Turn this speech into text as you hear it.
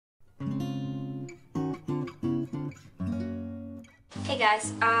Hey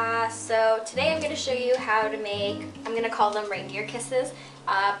guys, so today I'm going to show you how to make, I'm going to call them Reindeer Kisses,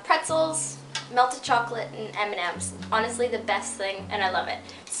 pretzels, melted chocolate, and M&Ms. Honestly the best thing, and I love it.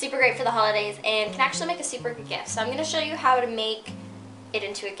 It's super great for the holidays and can actually make a super good gift. So I'm going to show you how to make it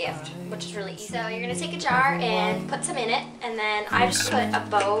into a gift, which is really easy. So you're going to take a jar and put some in it, and then I just put a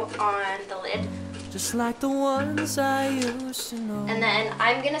bow on the lid. Just like the ones I used to know. And then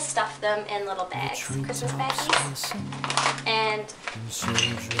I'm going to stuff them in little bags, Christmas baggies. And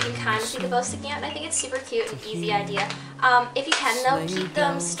you can kind of see the bow sticking out, and I think it's super cute and easy idea. If you can though, keep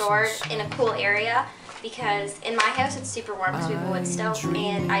them stored in a cool area, because in my house it's super warm because we have a wood stove,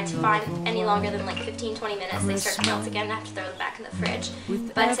 and I find any longer than like 15-20 minutes they start to melt again and I have to throw them back in the fridge.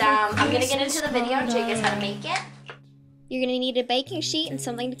 But I'm going to get into the video and show you guys how to make it. You're going to need a baking sheet and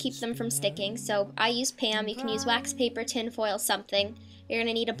something to keep them from sticking. So I use Pam. You can use wax paper, tin foil, something. You're going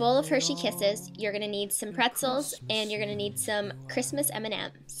to need a bowl of Hershey Kisses. You're going to need some pretzels, and you're going to need some Christmas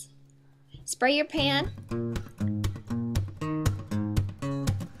M&Ms. Spray your pan,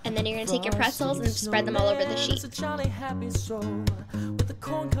 and then you're going to take your pretzels and spread them all over the sheet.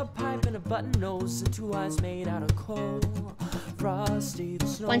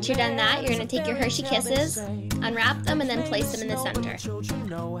 Once you're done that, you're going to take your Hershey Kisses, unwrap them, and then place them in the center.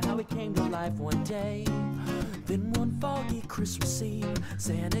 Then one foggy Christmas Eve,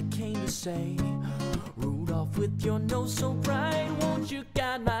 Santa came to say, Rudolph, with your nose so bright, won't you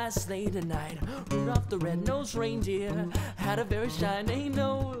guide my sleigh tonight? Rudolph the red-nosed reindeer had a very shiny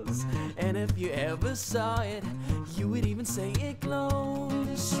nose, and if you ever saw it, you would even say it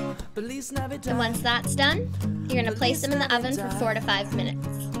glows. And once that's done, you're going to place them in the oven for 4 to 5 minutes.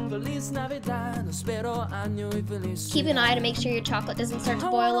 Keep an eye to make sure your chocolate doesn't start to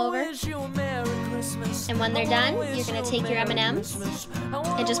boil over. And when they're done, you're going to take your M&Ms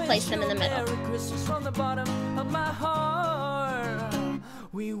and just place them in the middle.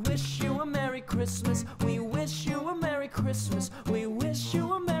 We wish you a Merry Christmas. We wish you a Merry Christmas. We wish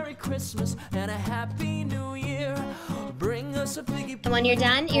you a Merry Christmas and a Happy New Year. Bring us a piggy pudding. And when you're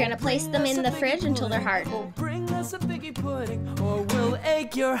done, you're going to place them in the fridge until they're hard. Bring us a piggy pudding, or we'll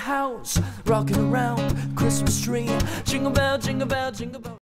egg your house, rocking around Christmas tree. Jingle bell, jingle bell, jingle bell.